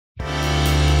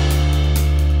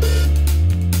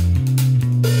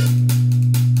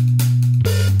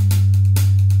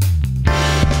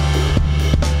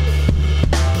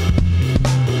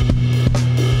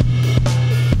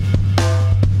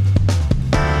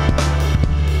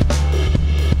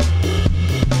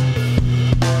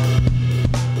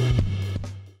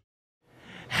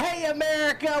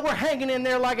We're hanging in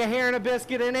there like a hair in a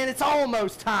biscuit, and it's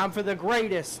almost time for the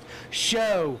greatest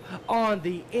show on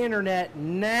the internet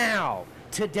now.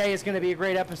 Today is going to be a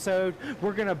great episode.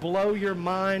 We're going to blow your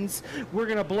minds. We're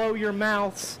going to blow your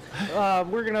mouths.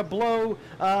 We're going to blow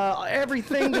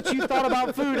everything that you thought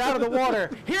about food out of the water.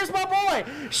 Here's my boy,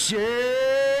 Chef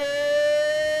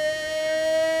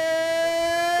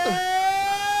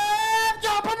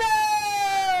Jumpin'!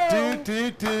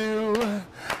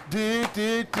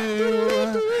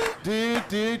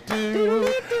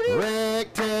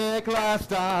 RECTEQ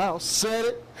lifestyle, set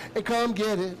it and come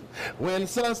get it. When the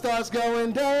sun starts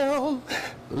going down,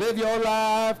 live your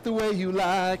life the way you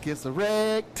like. It's a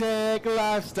RECTEQ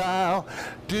lifestyle.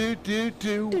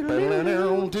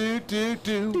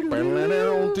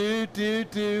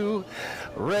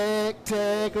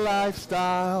 RECTEQ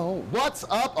lifestyle. What's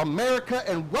up, America,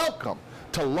 and welcome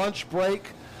to Lunch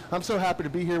Break. I'm so happy to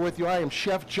be here with you. I am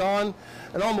Chef John,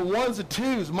 and on the ones and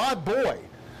twos, my boy,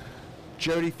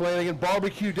 Jody Flanagan,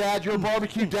 Barbecue Dad. You're a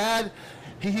Barbecue Dad.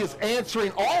 He is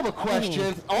answering all the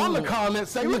questions on the comments.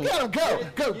 Say, look at him go.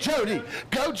 Go, Jody.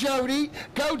 Go, Jody.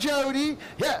 Go, Jody.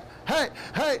 Yeah. Hey.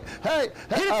 Hit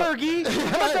it, Fergie.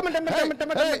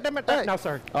 No,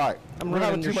 sorry. All right. We're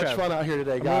having too much fun out here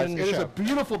today, guys. It is a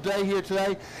beautiful day here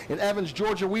today in Evans,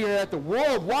 Georgia. We are at the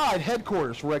worldwide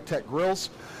headquarters for RECTEQ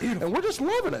Grills. Beautiful. And we're just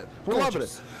loving it. We're loving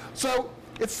it. So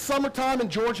it's summertime in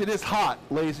Georgia. It is hot,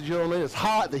 ladies and gentlemen. It's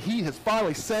hot. The heat has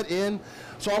finally set in.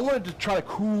 So I wanted to try to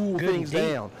cool things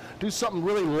down. Do something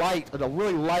really light, a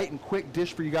really light and quick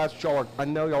dish for you guys, which I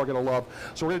know y'all are going to love.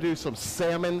 So we're going to do some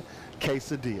salmon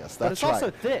quesadillas. But it's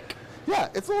also thick. Yeah,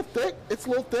 it's a little thick. It's a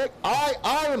little thick. I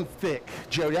am thick,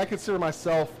 Jody. I consider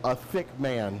myself a thick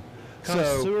man.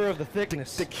 Connoisseur of the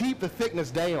thickness. To keep the thickness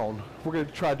down, we're going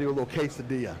to try to do a little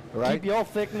quesadilla, right? Keep y'all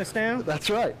thickness down? That's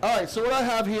right. All right, so what I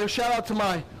have here, shout out to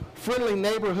my friendly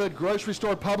neighborhood grocery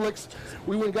store, Publix.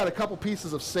 We went and got a couple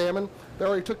pieces of salmon. They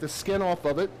already took the skin off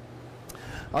of it.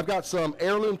 I've got some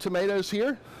heirloom tomatoes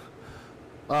here,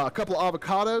 a couple of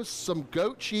avocados, some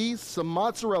goat cheese, some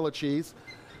mozzarella cheese,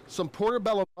 some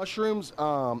portobello mushrooms,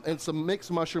 and some mixed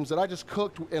mushrooms that I just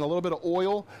cooked in a little bit of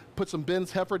oil, put some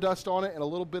Ben's heifer dust on it, and a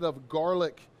little bit of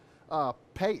garlic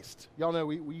paste. Y'all know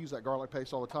we use that garlic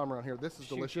paste all the time around here. This is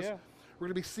delicious. Yeah. We're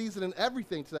going to be seasoning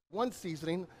everything today. One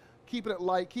seasoning, keeping it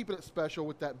light, keeping it special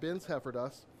with that Ben's heifer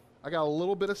dust. I got a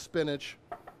little bit of spinach,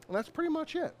 and that's pretty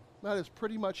much it. That is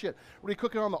pretty much it. We're going to be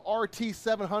cooking on the RT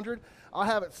 700. I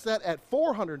have it set at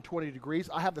 420 degrees.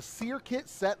 I have the sear kit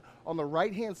set on the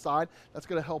right-hand side. That's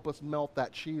going to help us melt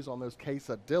that cheese on those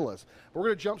quesadillas. But we're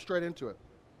going to jump straight into it.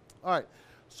 All right,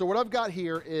 so what I've got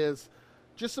here is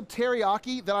just some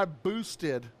teriyaki that I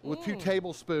boosted with 2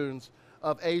 tablespoons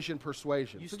of Asian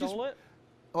persuasion. You stole it?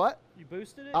 What? You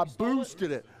boosted it? I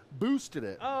boosted it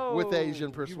with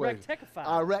Asian persuasion. You RECTEQified it.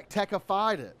 I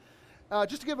RECTEQified it.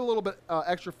 Just to give it a little bit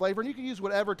extra flavor, and you can use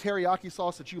whatever teriyaki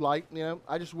sauce that you like. You know,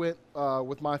 I just went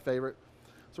with my favorite.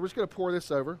 So we're just going to pour this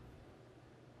over.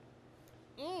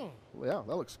 Well, yeah,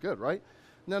 that looks good, right?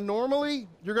 Now, normally,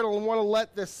 you're going to want to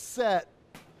let this set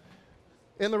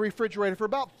in the refrigerator for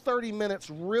about 30 minutes.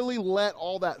 Really let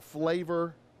all that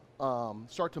flavor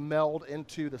start to meld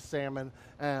into the salmon,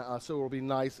 so it will be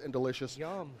nice and delicious.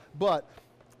 Yum. But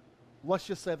let's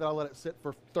just say that I let it sit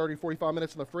for 30, 45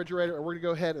 minutes in the refrigerator, and we're going to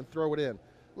go ahead and throw it in.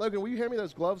 Logan, will you hand me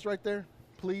those gloves right there,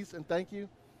 please, and thank you?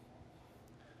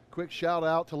 Quick shout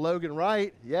out to Logan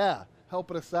Wright. Yeah,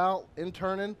 helping us out,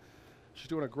 interning. She's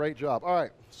doing a great job. All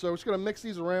right, so we're just going to mix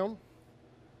these around.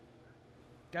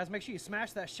 Guys, make sure you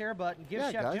smash that share button. Give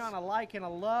Chef John a like and a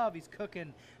love. He's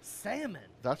cooking salmon.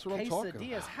 That's what I'm talking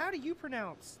quesadillas. about. How do you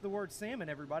pronounce the word salmon,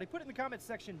 everybody? Put it in the comment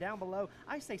section down below.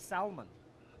 I say salmon.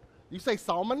 You say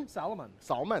salmon? Salmon.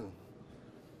 Salmon.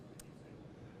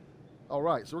 All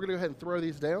right, so we're going to go ahead and throw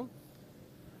these down.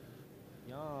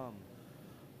 Yum.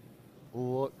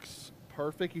 Looks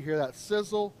perfect. You hear that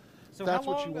sizzle. So That's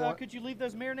how what you long want. could you leave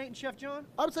those marinating, Chef John?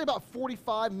 I would say about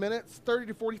 45 minutes, 30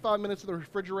 to 45 minutes in the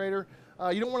refrigerator.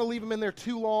 You don't want to leave them in there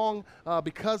too long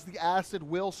because the acid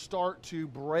will start to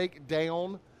break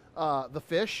down the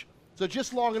fish. So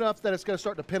just long enough that it's going to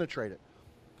start to penetrate it.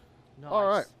 Nice. All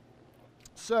right.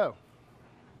 So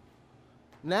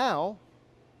now,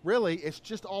 really, it's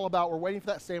just all about, we're waiting for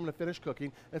that salmon to finish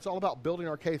cooking. It's all about building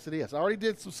our quesadillas. I already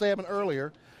did some salmon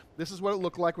earlier. This is what it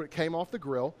looked like when it came off the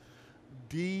grill.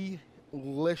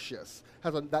 Delicious.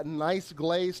 Has that nice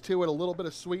glaze to it, a little bit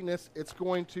of sweetness. It's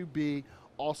going to be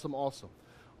awesome, awesome.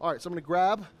 All right, so I'm going to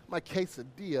grab my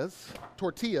tortillas.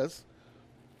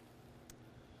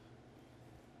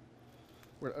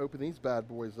 We're going to open these bad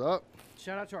boys up.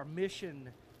 Shout out to our Mission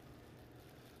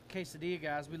Quesadilla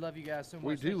guys. We love you guys so much.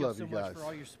 We do love you Thank you so much guys. for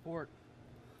all your support.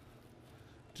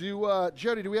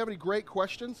 Jody, do we have any great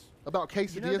questions about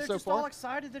quesadillas they're so just far? all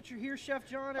excited that you're here, Chef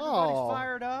John. Everybody's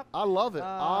fired up. I love it.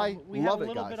 We had a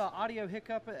little bit of audio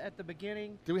hiccup at the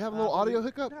beginning. Do we have a little audio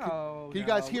hiccup? No. Can you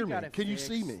guys hear me? Can you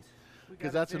see me?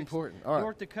 Because that's important. All right.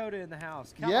 North Dakota in the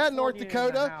house. Yeah, North Dakota.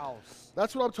 In the house.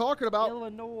 That's what I'm talking about.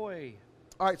 Illinois.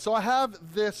 All right, so I have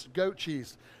this goat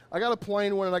cheese. I got a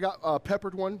plain one and I got a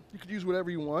peppered one. You could use whatever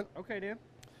you want. Okay, Dan.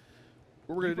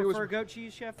 What we're going to do is prefer goat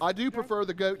cheese, Chef? I do prefer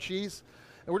the goat cheese,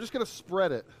 and we're just going to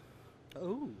spread it.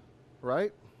 Ooh.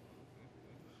 Right?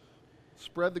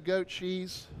 Spread the goat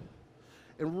cheese.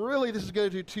 And really, this is going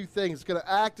to do two things. It's going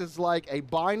to act as like a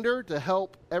binder to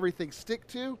help everything stick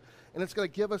to, and it's going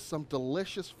to give us some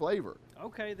delicious flavor.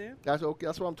 Okay, then. That's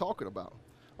what I'm talking about.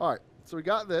 All right, so we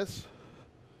got this.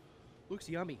 Looks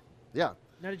yummy. Yeah.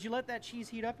 Now, did you let that cheese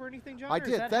heat up or anything, John? I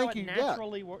did. Thank you.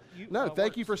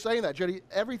 Thank you for saying that, Jody.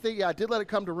 Everything, I did let it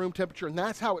come to room temperature, and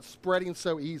that's how it's spreading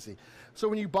so easy. So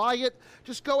when you buy it,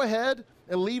 just go ahead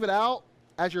and leave it out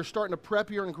as you're starting to prep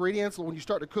your ingredients, when you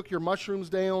start to cook your mushrooms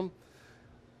down.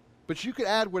 But you could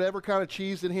add whatever kind of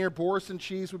cheese in here. Boursin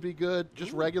cheese would be good.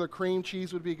 Just regular cream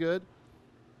cheese would be good.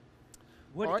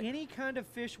 Would any kind of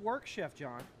fish work, Chef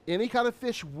John? Any kind of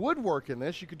fish would work in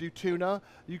this. You could do tuna.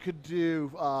 You could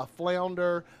do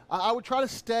flounder. I would try to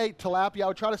stay tilapia. I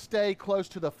would try to stay close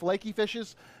to the flaky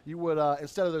fishes. You would,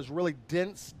 instead of those really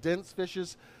dense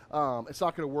fishes, it's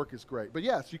not going to work as great. But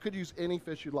yes, you could use any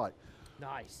fish you'd like.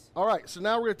 Nice. All right, so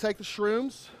now we're going to take the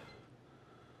shrooms.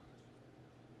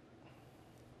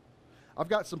 I've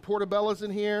got some portobellas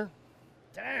in here.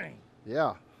 Dang.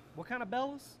 Yeah. What kind of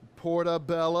bellas?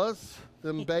 Portobellas,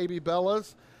 them baby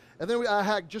bellas. And then I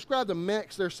had just grabbed a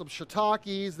mix. There's some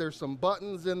shiitakes, there's some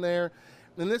buttons in there.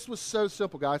 And this was so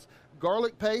simple, guys.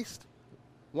 Garlic paste,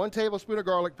 1 tablespoon of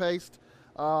garlic paste.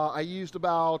 I used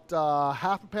about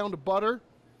half a pound of butter.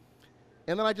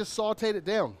 And then I just sauteed it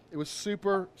down. It was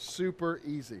super, super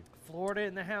easy. Florida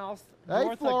in the house. Hey,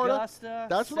 North Florida. Augusta.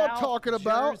 That's what I'm talking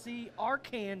about. Jersey,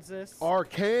 Arkansas.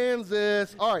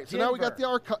 Arkansas. All right, so now we got the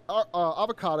Denver.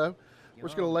 avocado. We're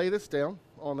just going to lay this down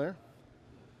on there.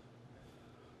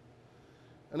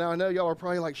 And now I know y'all are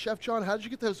probably like, Chef John, how did you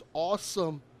get those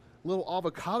awesome little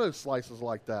avocado slices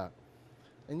like that?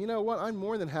 And you know what? I'm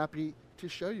more than happy to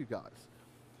show you guys.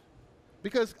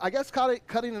 Because I guess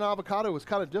cutting an avocado is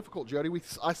kind of difficult, Jody.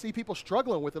 I see people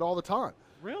struggling with it all the time.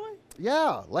 Really?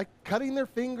 Yeah, like cutting their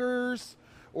fingers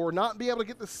or not be able to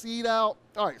get the seed out.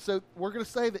 All right, so we're going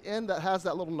to say the end that has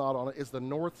that little knot on it is the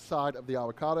north side of the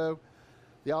avocado.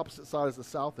 The opposite side is the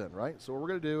south end, right? So what we're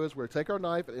going to do is we're going to take our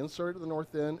knife and insert it at the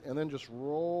north end and then just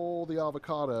roll the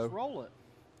avocado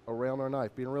around our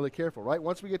knife, being really careful, right?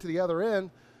 Once we get to the other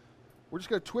end, we're just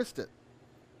going to twist it.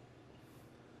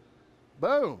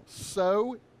 Boom.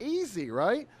 So easy,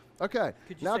 right? Okay,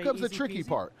 now comes the tricky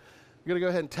part. You're going to go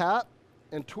ahead and tap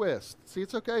and twist. See,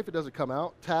 it's okay if it doesn't come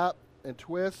out. Tap and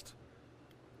twist.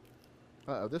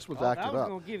 Uh-oh, this one's acting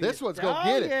up. This one's going to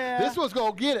get it. This one's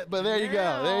going to get it, but there you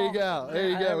go. There you go. There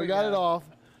you go. We got it off.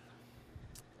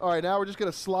 All right, now we're just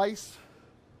going to slice.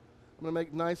 I'm going to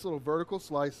make nice little vertical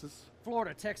slices.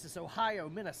 Florida, Texas, Ohio,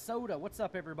 Minnesota. What's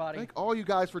up, everybody? Thank all you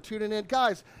guys for tuning in.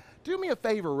 Guys, do me a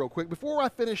favor real quick. Before I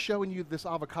finish showing you this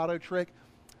avocado trick,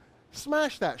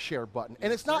 smash that share button.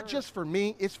 And it's not just for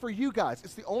me, it's for you guys.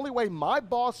 It's the only way my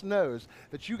boss knows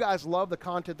that you guys love the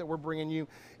content that we're bringing you,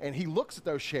 and he looks at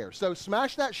those shares. So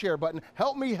smash that share button.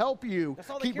 Help me help you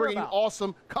keep bringing you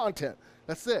awesome content.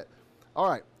 That's it. All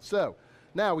right, so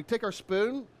now we take our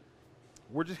spoon.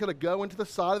 We're just going to go into the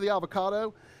side of the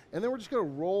avocado, and then we're just going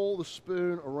to roll the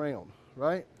spoon around,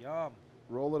 right? Yum.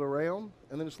 Roll it around,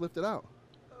 and then just lift it out.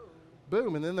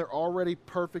 Boom, and then they're already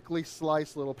perfectly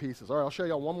sliced little pieces. All right, I'll show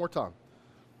y'all one more time.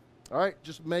 All right,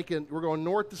 just making, we're going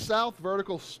north to south,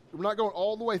 vertical. We're not going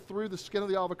all the way through the skin of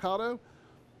the avocado.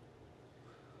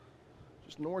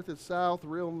 Just north and south,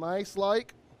 real nice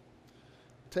like.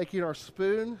 Taking our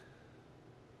spoon,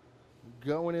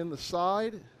 going in the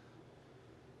side,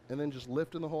 and then just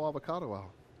lifting the whole avocado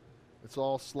out. It's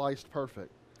all sliced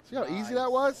perfect. See how easy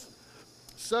that was?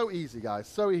 So easy, guys,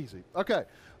 so easy. Okay.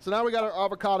 So now we got our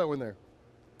avocado in there.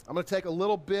 I'm going to take a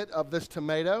little bit of this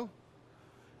tomato.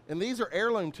 And these are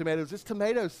heirloom tomatoes. It's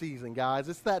tomato season, guys.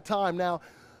 It's that time. Now,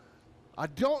 I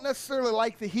don't necessarily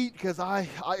like the heat because I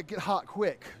get hot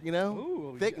quick, you know?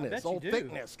 Ooh, thickness, old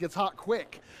thickness gets hot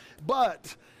quick.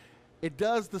 But it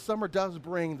does, the summer does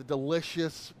bring the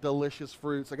delicious, delicious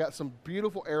fruits. I got some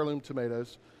beautiful heirloom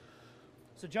tomatoes.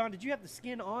 So, John, did you have the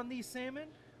skin on these salmon?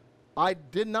 I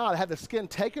did not. I had the skin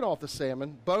taken off the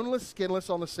salmon, boneless, skinless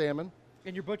on the salmon.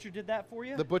 And your butcher did that for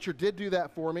you? The butcher did do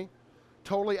that for me.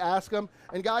 totally ask them.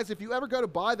 And guys, if you ever go to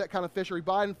buy that kind of fish, or you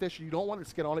buy fish and you don't want the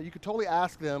skin on it, you could totally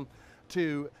ask them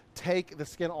to take the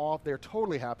skin off. They're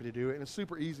totally happy to do it, and it's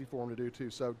super easy for them to do too.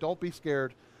 So don't be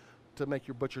scared to make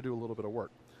your butcher do a little bit of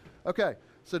work. Okay,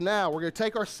 so now we're going to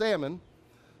take our salmon, and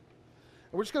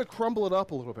we're just going to crumble it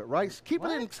up a little bit, right? Keep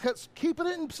it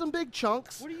in some big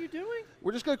chunks. What are you doing?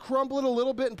 We're just going to crumble it a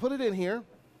little bit and put it in here.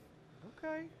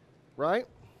 Okay. Right?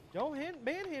 Don't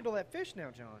manhandle that fish now,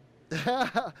 John.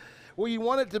 Well, you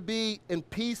want it to be in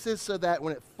pieces so that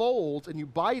when it folds and you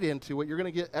bite into it, you're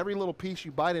going to get every little piece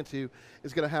you bite into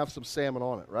is going to have some salmon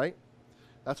on it, right?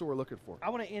 That's what we're looking for. I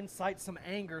want to incite some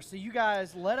anger, so you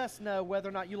guys let us know whether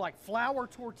or not you like flour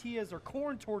tortillas or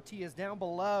corn tortillas down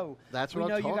below. That's what I'm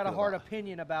talking about. We know you got a hard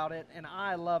opinion about it, and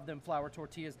I love them flour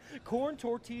tortillas. Corn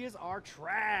tortillas are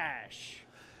trash.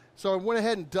 So I went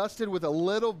ahead and dusted with a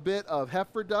little bit of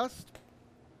heifer dust,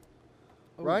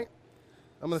 right?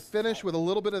 I'm going to finish with a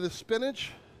little bit of the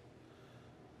spinach.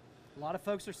 A lot of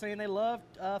folks are saying they love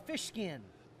fish skin.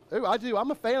 Ooh, I do. I'm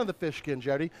a fan of the fish skin,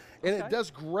 Jody, and it does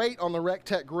great on the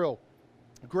RECTEQ grill.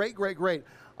 Great, great, great.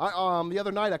 The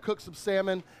other night I cooked some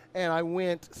salmon, and I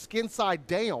went skin side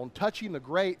down, touching the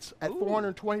grates at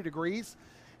 420 degrees,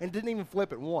 and didn't even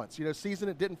flip it once. You know, seasoned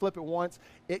it, didn't flip it once.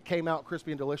 It came out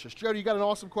crispy and delicious. Jody, you got an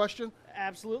awesome question?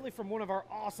 Absolutely, from one of our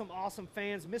awesome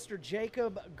fans, Mr.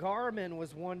 Jacob Garman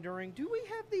was wondering, do we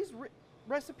have these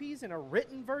recipes in a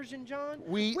written version, John?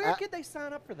 Where could they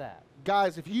sign up for that?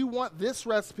 Guys, if you want this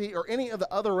recipe or any of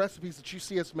the other recipes that you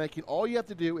see us making, all you have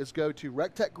to do is go to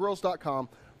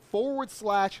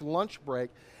recteqgrills.com/lunch break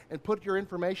and put your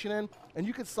information in, and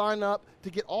you can sign up to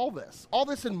get all this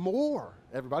and more,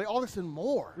 everybody, all this and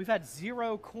more. We've had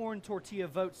 0 corn tortilla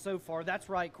votes so far. That's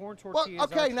right, corn tortillas Well,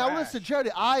 okay, are now trash. listen, Jody,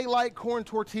 I like corn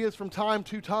tortillas from time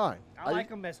to time. I like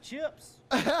them as chips.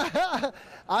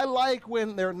 I like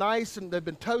when they're nice and they've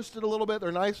been toasted a little bit,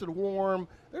 they're nice and warm.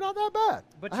 They're not that bad.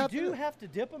 But you do have to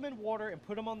dip them in water and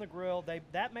put them on the grill.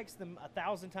 That makes them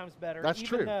 1,000 times better. That's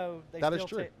true. Even though they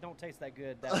still don't taste that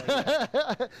good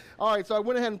that way. All right, so I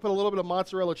went ahead and put a little bit of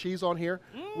mozzarella cheese on here.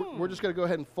 We're just going to go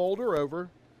ahead and fold her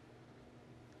over.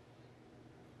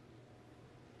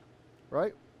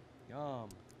 Right? Yum.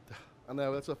 I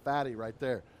know, that's a fatty right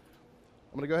there.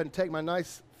 I'm going to go ahead and take my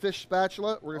nice fish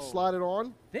spatula. We're going to slide it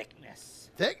on. Thickness.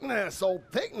 Thickness, old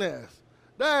thickness.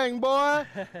 Dang, boy.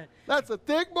 That's a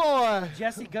thick boy.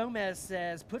 Jesse Gomez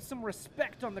says, put some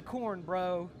respect on the corn,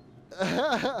 bro. All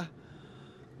right,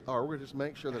 we're going to just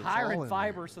make sure that it's higher all in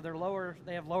fiber, so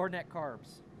they have lower net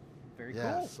carbs. Very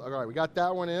cool. All right, we got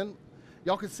that one in.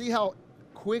 Y'all can see how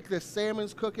quick this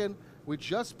salmon's cooking. We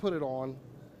just put it on.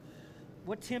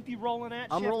 What temp you rolling at,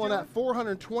 I'm Chef rolling John? at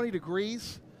 420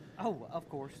 degrees. Oh, of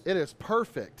course. It is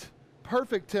perfect.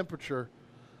 Perfect temperature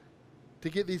to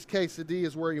get these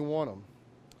quesadillas where you want them.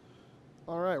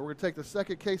 All right, we're going to take the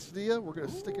second quesadilla. We're going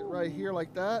to stick it right here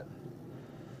like that.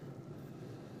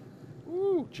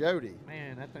 Ooh, Jody.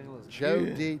 Man, that thing looks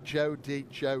good.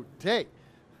 Jody.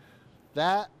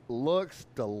 That looks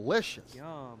delicious.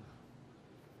 Yum.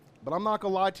 But I'm not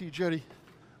going to lie to you, Jody.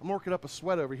 I'm working up a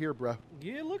sweat over here, bro.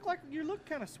 You look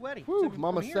kind of sweaty. Woo,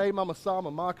 mama say, mama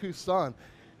sama, maku san.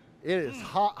 It is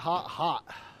hot, hot, hot.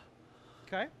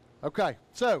 Okay. Okay,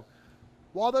 so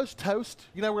while those toast,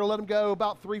 we're going to let them go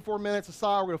about 3-4 minutes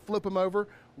aside. We're going to flip them over.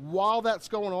 While that's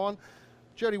going on,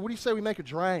 Jody, what do you say we make a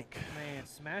drink? Man,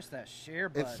 smash that share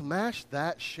button. And smash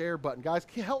that share button. Guys,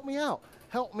 help me out.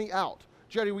 Help me out.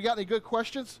 Jody, we got any good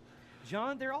questions?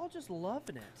 John, they're all just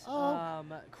loving it. Oh.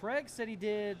 Craig said he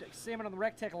did salmon on the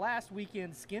RECTEQ last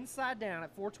weekend, skin side down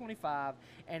at 425,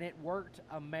 and it worked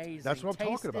amazing. That's what I'm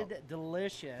talking about. Tasted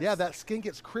delicious. Yeah, that skin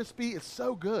gets crispy. It's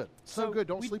so good. So good.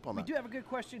 Don't sleep on that. We do have a good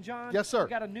question, John. Yes, sir. We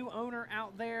got a new owner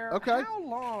out there. Okay. How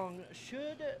long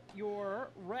should your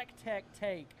RECTEQ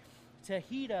take to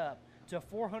heat up to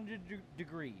 400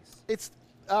 degrees?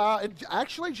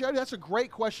 Actually, Jody, that's a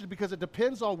great question because it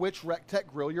depends on which RECTEQ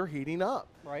grill you're heating up.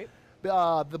 Right.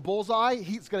 The Bullseye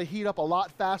heat's going to heat up a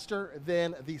lot faster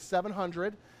than the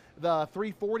 700. The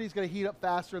 340 is going to heat up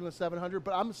faster than the 700,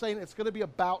 but I'm saying it's going to be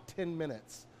about 10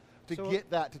 minutes to get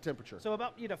that to temperature. So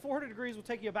about 400 degrees will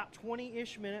take you about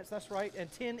 20-ish minutes. That's right, and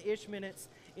 10-ish minutes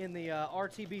in the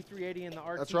RTB 380 and the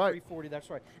RT 340.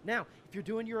 That's right. Now, if you're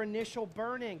doing your initial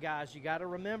burn-in, guys, you got to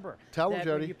remember that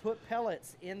when you put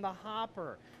pellets in the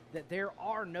hopper, that there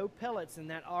are no pellets in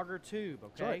that auger tube,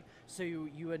 okay? Right. So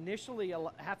you initially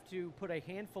have to put a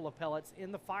handful of pellets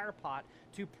in the fire pot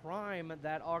to prime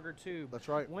that auger tube. That's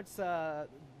right. Once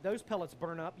those pellets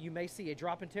burn up, you may see a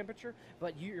drop in temperature,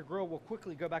 but your grill will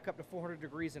quickly go back up to 400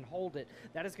 degrees and hold it.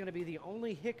 That is going to be the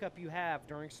only hiccup you have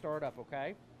during startup,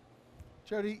 okay?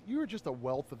 Jody, you are just a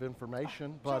wealth of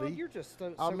information, buddy. John, you're just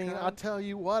so I mean, kind. I tell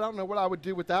you what, I don't know what I would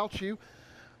do without you.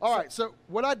 All right, so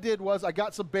what I did was I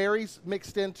got some berries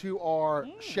mixed into our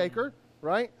shaker,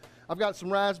 right? I've got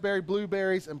some raspberry,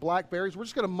 blueberries, and blackberries. We're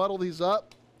just going to muddle these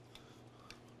up.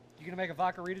 You going to make a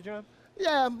vodka Rita, John?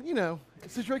 Yeah, you know,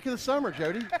 it's the drink of the summer,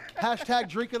 Jody. Hashtag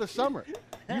drink of the summer.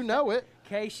 You know it.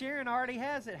 Kay Sharon already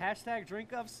has it. Hashtag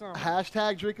drink of summer.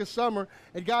 Hashtag drink of summer.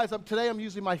 And guys, today I'm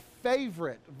using my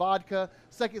favorite vodka,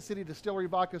 Second City Distillery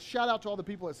vodka. Shout out to all the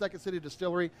people at Second City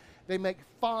Distillery. They make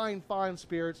fine, fine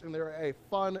spirits, and they're a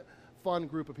fun, fun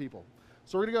group of people.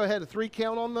 So we're going to go ahead and 3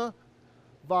 count on the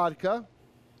vodka.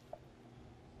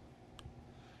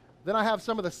 Then I have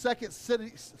some of the Second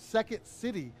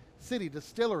City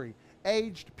Distillery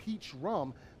aged peach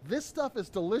rum. This stuff is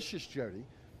delicious, Jody.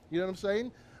 You know what I'm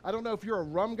saying? I don't know if you're a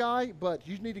rum guy, but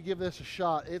you need to give this a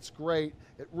shot. It's great.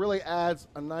 It really adds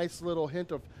a nice little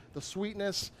hint of the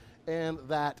sweetness and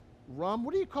that rum.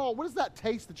 What is that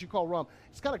taste that you call rum?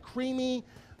 It's kind of creamy.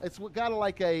 It's got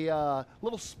like a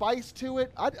little spice to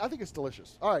it. I think it's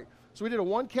delicious. All right, so we did a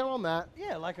 1 count on that.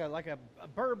 Yeah, like a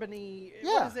bourbony.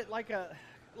 Yeah. What is it, like a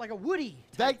woody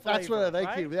type That's flavor, what. Thank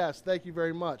right? you. Yes, thank you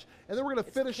very much. And then we're gonna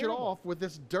finish it terrible. off with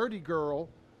this Dirty Girl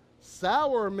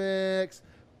sour mix.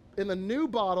 In the new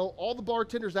bottle, all the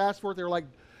bartenders asked for it. They were like,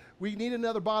 we need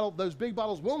another bottle. Those big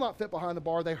bottles will not fit behind the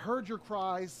bar. They heard your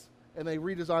cries, and they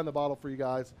redesigned the bottle for you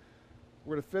guys.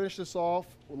 We're going to finish this off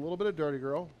with a little bit of Dirty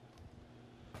Girl.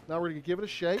 Now we're going to give it a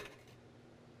shake.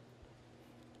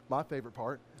 My favorite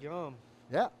part. Yum.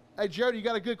 Yeah. Hey, Jody, you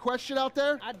got a good question out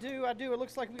there? I do. It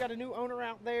looks like we got a new owner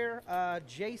out there,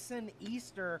 Jason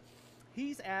Easter.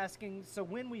 He's asking, so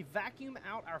when we vacuum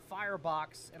out our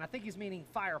firebox, and I think he's meaning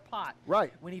fire pot.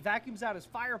 Right. When he vacuums out his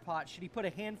fire pot, should he put a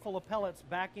handful of pellets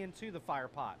back into the fire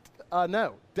pot?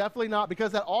 No, definitely not,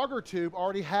 because that auger tube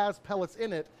already has pellets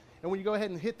in it, and when you go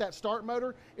ahead and hit that start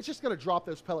motor, it's just going to drop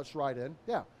those pellets right in.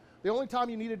 Yeah. The only time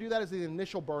you need to do that is the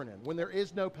initial burn-in, when there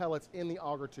is no pellets in the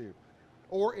auger tube,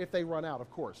 or if they run out,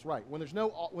 of course. Right. When there's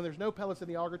no pellets in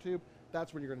the auger tube,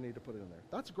 that's when you're going to need to put it in there.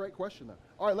 That's a great question, though.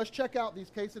 All right, let's check out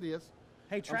these quesadillas.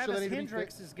 Hey, Travis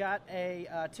Hendricks has got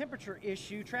a temperature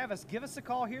issue. Travis, give us a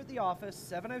call here at the office,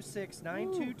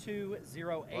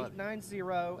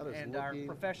 706-922-0890, and our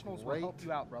professionals will help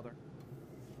you out, brother.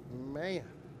 Man.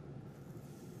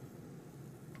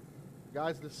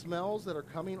 Guys, the smells that are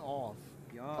coming off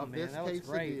of this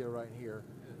quesadilla right here.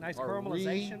 Nice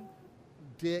caramelization.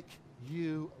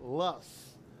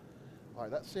 Ridiculous. All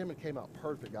right, that salmon came out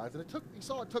perfect, guys. And you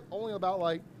saw it took only about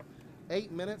like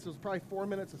 8 minutes. It was probably 4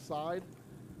 minutes aside.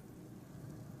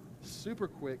 Super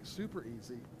quick, super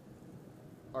easy.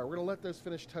 All right, we're going to let those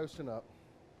finish toasting up.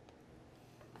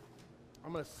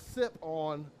 I'm going to sip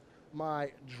on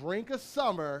my drink of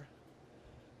summer.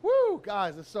 Woo,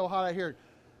 guys, it's so hot out here.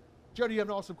 Jody, you have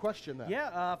an awesome question now.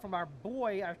 Yeah, from our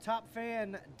boy, our top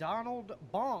fan, Donald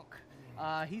Bonk.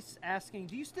 He's asking,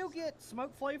 do you still get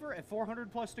smoke flavor at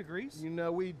 400 plus degrees? You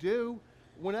know we do.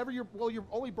 Whenever you're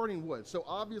only burning wood, so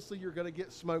obviously you're going to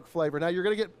get smoke flavor. Now you're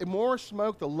going to get more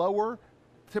smoke the lower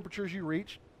temperatures you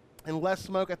reach, and less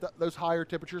smoke at those higher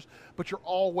temperatures, but you're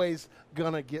always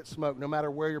going to get smoke no matter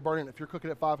where you're burning. If you're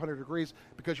cooking at 500 degrees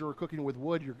because you're cooking with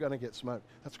wood, you're going to get smoke.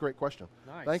 That's a great question.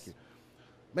 Nice. Thank you.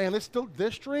 Man, this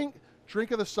drink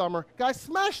of the summer. Guys,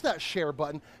 smash that share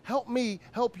button. Help me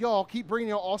help y'all keep bringing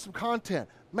y'all awesome content.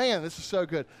 Man, this is so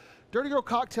good. Dirty Girl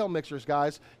cocktail mixers,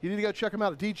 guys. You need to go check them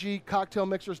out at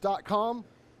dgcocktailmixers.com.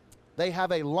 They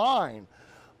have a line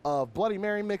of Bloody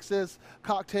Mary mixes,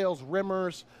 cocktails,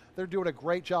 rimmers. They're doing a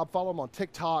great job. Follow them on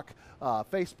TikTok,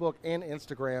 Facebook, and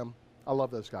Instagram. I love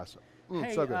those guys.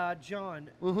 Hey, so good. John,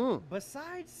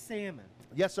 besides salmon,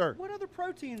 yes, sir. what other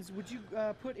proteins would you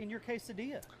put in your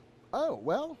quesadilla? Oh,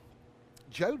 well,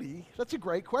 Jody, that's a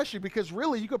great question, because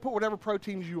really you could put whatever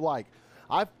proteins you like.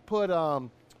 I've put old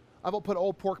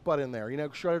pork butt in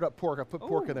there, shredded up pork. I put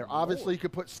pork in there. Obviously, you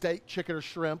could put steak, chicken, or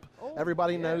shrimp.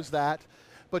 Everybody knows that.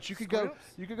 But you could go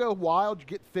wild. You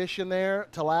get fish in there.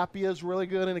 Tilapia is really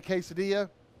good in a quesadilla.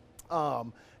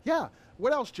 Yeah.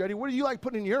 What else, Jody? What do you like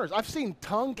putting in yours? I've seen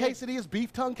tongue quesadillas,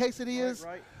 beef tongue quesadillas.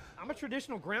 Right. I'm a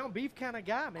traditional ground beef kind of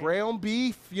guy, man. Ground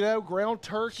beef, ground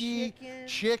turkey,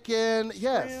 chicken,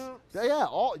 yes. Yeah,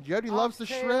 Jody loves the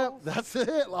shrimp. That's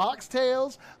it.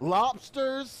 Oxtails,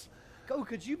 lobsters. Oh,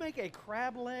 could you make a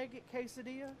crab leg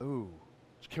quesadilla? Ooh.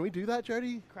 Can we do that,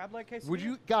 Jody? Crab leg quesadilla? Would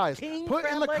you guys put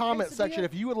in the comment section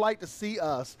if you would like to see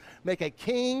us make a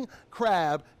king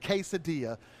crab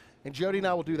quesadilla, and Jody and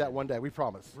I will do that one day. We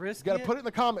promise. You got to put it in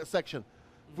the comment section.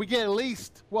 If we get at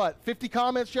least 50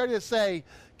 comments, Jody, that say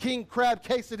king crab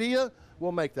quesadilla,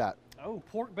 we'll make that. Oh,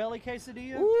 pork belly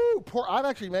quesadilla. Ooh, I've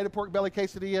actually made a pork belly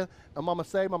quesadilla. And Mama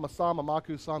Say, Mama San,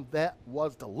 Mamaku San. That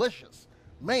was delicious.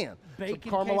 Man, Bacon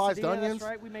some caramelized quesadilla, onions. That's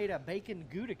right. We made a bacon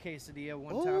Gouda quesadilla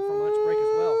one time for lunch break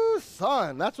as well.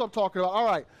 Son, that's what I'm talking about. All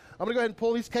right, I'm going to go ahead and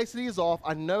pull these quesadillas off.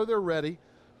 I know they're ready.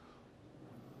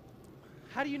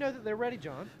 How do you know that they're ready,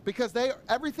 John? Because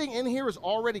everything in here is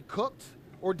already cooked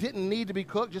or didn't need to be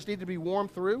cooked, just need to be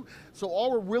warmed through. So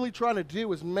all we're really trying to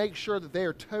do is make sure that they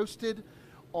are toasted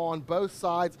on both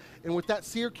sides. And with that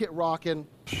sear kit rocking,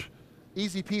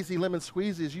 easy peasy lemon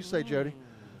squeezy, as you say, Jody.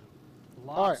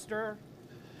 Lobster,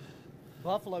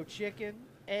 buffalo chicken,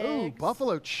 eggs. Ooh,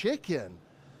 buffalo chicken.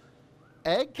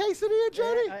 Egg quesadilla,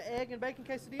 Jody? Egg and bacon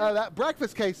quesadilla. Oh, that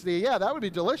breakfast quesadilla, yeah, that would be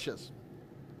delicious.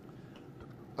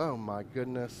 Oh, my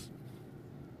goodness.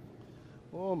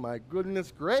 Oh, my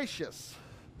goodness gracious.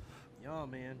 Yo,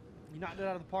 man. You knocked it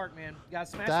out of the park, man. You got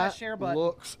to smash that share button. That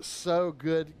looks so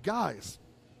good. Guys,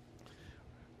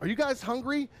 are you guys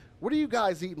hungry? What are you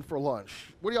guys eating for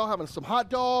lunch? What are y'all having? Some hot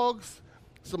dogs?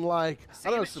 Some I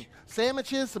don't know, some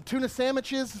sandwiches, some tuna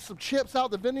sandwiches, some chips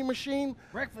out the vending machine?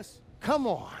 Breakfast. Come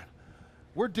on.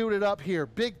 We're doing it up here,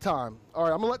 big time. All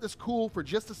right, I'm going to let this cool for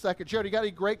just a second. Jody, you got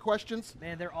any great questions?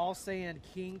 Man, they're all saying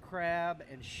king crab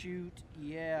and shoot.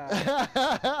 Yeah.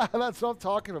 That's what I'm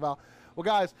talking about. Well,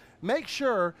 guys, make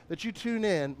sure that you tune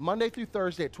in Monday through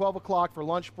Thursday at 12 o'clock for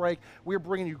lunch break. We're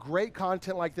bringing you great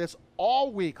content like this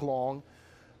all week long.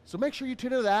 So make sure you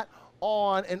tune into that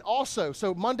on. And also,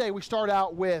 so Monday we start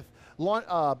out with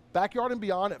Backyard and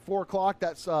Beyond at 4 o'clock.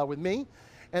 That's with me.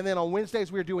 And then on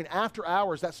Wednesdays, we're doing After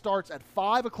Hours. That starts at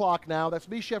 5 o'clock now. That's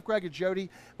me, Chef Greg, and Jody.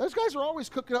 Those guys are always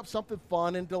cooking up something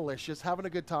fun and delicious, having a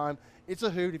good time. It's a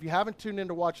hoot. If you haven't tuned in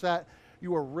to watch that,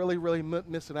 you are really, really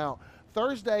missing out.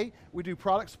 Thursday, we do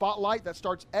Product Spotlight. That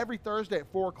starts every Thursday at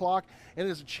 4 o'clock. And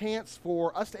it is a chance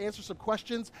for us to answer some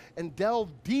questions and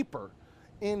delve deeper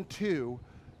into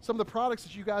some of the products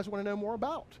that you guys want to know more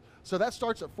about. So that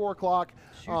starts at 4 o'clock.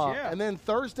 And then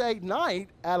Thursday night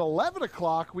at 11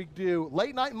 o'clock, we do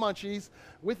Late Night Munchies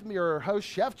with your host,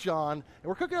 Chef John. And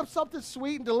we're cooking up something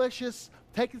sweet and delicious,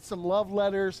 taking some love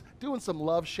letters, doing some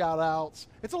love shout-outs.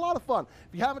 It's a lot of fun.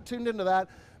 If you haven't tuned into that,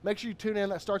 make sure you tune in.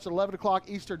 That starts at 11 o'clock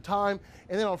Eastern Time.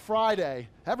 And then on Friday,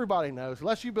 everybody knows,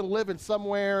 unless you've been living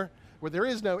somewhere where there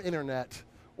is no internet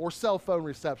or cell phone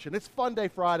reception, it's Fun Day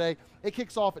Friday. It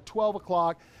kicks off at 12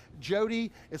 o'clock.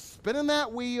 Jody is spinning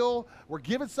that wheel. We're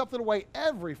giving something away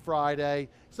every Friday.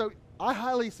 So I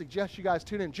highly suggest you guys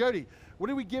tune in. Jody, what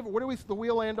do we the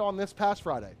wheel land on this past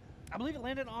Friday? I believe it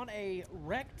landed on a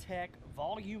RECTEQ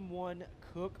Volume 1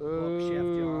 cookbook, Chef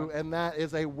John. And that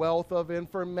is a wealth of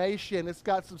information. It's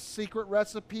got some secret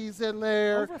recipes in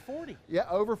there. Over 40. Yeah,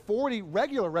 over 40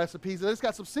 regular recipes. And it's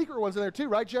got some secret ones in there too,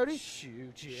 right, Jody?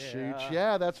 Shoot, yeah. Shoot,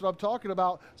 yeah, that's what I'm talking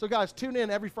about. So guys, tune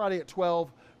in every Friday at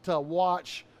 12 to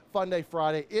watch Fun Day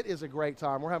Friday. It is a great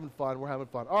time. We're having fun. We're having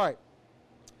fun. All right,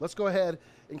 let's go ahead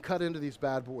and cut into these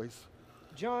bad boys.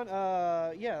 John,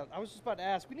 yeah, I was just about to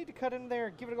ask. We need to cut in there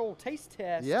and give it a little taste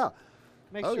test. Yeah.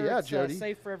 Make sure it's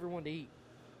safe for everyone to eat.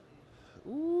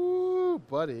 Ooh,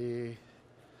 buddy.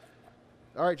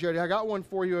 All right, Jody, I got one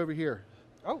for you over here.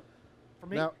 Oh, for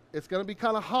me? Now, it's going to be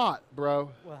kind of hot, bro.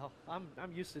 Well, I'm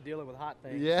used to dealing with hot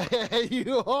things. Yeah,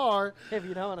 you are. If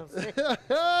you know what I'm saying. But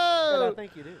I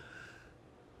think you do.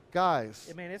 Guys,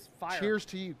 man, it's fire. Cheers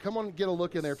to you. Come on and get a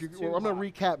look in there. I'm going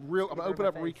to recap I'm going to open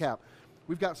up a recap.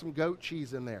 We've got some goat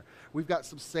cheese in there. We've got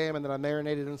some salmon that I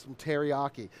marinated in some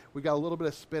teriyaki. We've got a little bit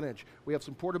of spinach. We have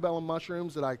some portobello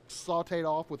mushrooms that I sauteed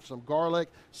off with some garlic,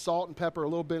 salt and pepper, a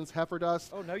little Ben's heifer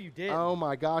dust. Oh, no, you did. Oh,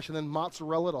 my gosh. And then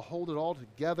mozzarella to hold it all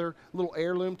together. A little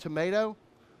heirloom tomato.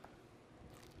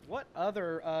 What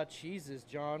other cheeses,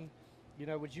 John,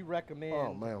 would you recommend?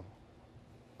 Oh, man.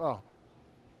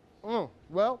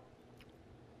 Well,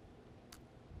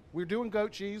 we're doing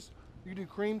goat cheese. You can do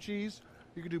cream cheese.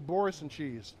 You could do Boursin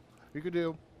cheese. You could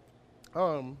do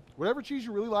whatever cheese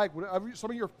you really like, whatever, some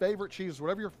of your favorite cheeses,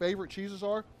 whatever your favorite cheeses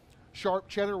are. Sharp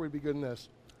cheddar would be good in this.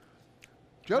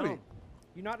 Jody.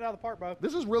 You knocked it out of the park, bro.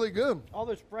 This is really good. All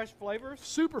those fresh flavors.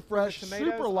 Super fresh,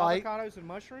 tomatoes, super light. Avocados and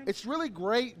mushrooms. It's really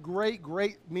great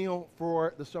meal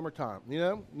for the summertime,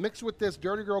 Mixed with this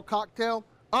Dirty Girl cocktail.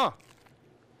 Good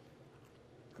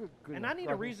and I need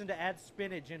a reason to add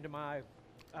spinach into my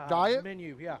diet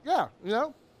menu. Yeah. Yeah,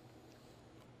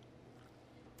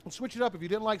 And switch it up. If you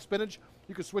didn't like spinach,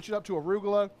 you could switch it up to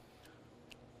arugula,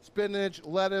 spinach,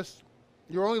 lettuce.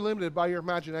 You're only limited by your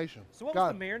imagination. So what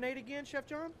was the marinade again, Chef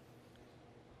John?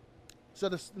 So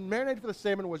the marinade for the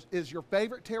salmon is your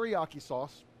favorite teriyaki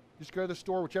sauce. Just go to the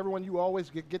store, whichever one you always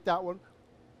get that one.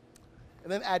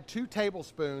 And then add 2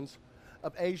 tablespoons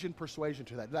of Asian persuasion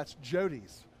to that. That's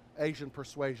Jody's Asian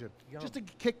persuasion. Yum. Just to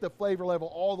kick the flavor level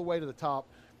all the way to the top.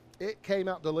 It came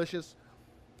out delicious.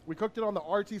 We cooked it on the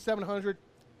RT 700,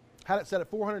 had it set at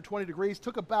 420 degrees,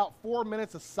 took about 4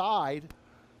 minutes aside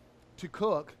to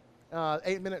cook,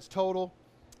 8 minutes total.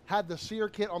 Had the sear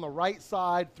kit on the right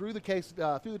side, through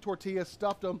the tortillas,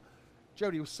 stuffed them.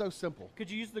 Jody, it was so simple.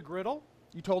 Could you use the griddle?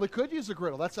 You totally could use the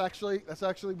griddle. That's actually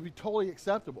would be totally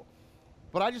acceptable.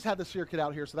 But I just had the sear kit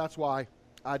out here, so that's why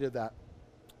I did that.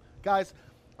 Guys,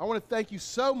 I want to thank you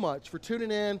so much for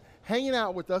tuning in, hanging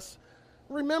out with us.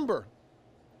 Remember,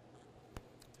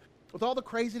 with all the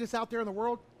craziness out there in the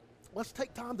world, let's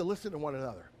take time to listen to one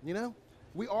another. You know,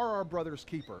 we are our brother's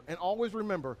keeper. And always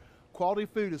remember, quality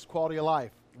food is quality of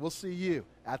life. We'll see you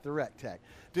at the RECTEQ.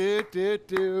 Do, do,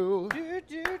 do.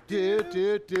 Do,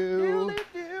 do, do. Do,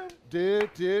 do,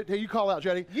 do. Hey, you call out,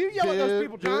 Jody. You yell at those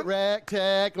people, John. RECTEQ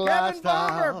Kevin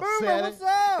lifestyle. Boomer, what's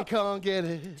up? Come get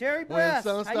it. Terry When Bless,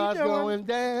 sun how you starts doing? going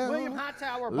down. William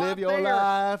Hightower, Live Bob your Thayer,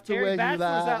 life the Terry way you Batchelor's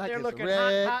out like. there It's looking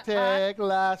RECTEQ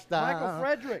lifestyle. Michael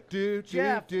Frederick, Do,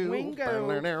 Jeff, do, do.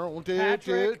 Wingo, Do,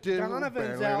 Patrick, do, do.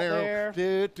 Donovan's out there.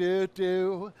 Do, do,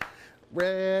 do.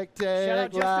 RECTEQ Shout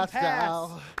out Justin lifestyle.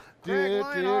 Pass, Do, Greg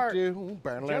Leinart,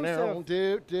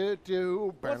 do, Joseph.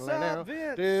 do. What's up,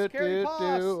 Vince, Do, Kerry do, Poss,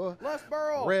 do. Les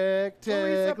Burrell, RECTEQ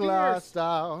Teresa Pierce,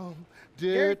 lifestyle.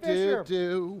 Do, Gary do, Fisher.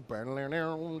 do.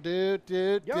 Do,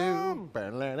 do, do. Yum.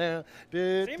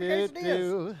 Do, Steam do, quesadillas.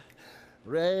 do.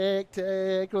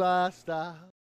 RECTEQ lifestyle.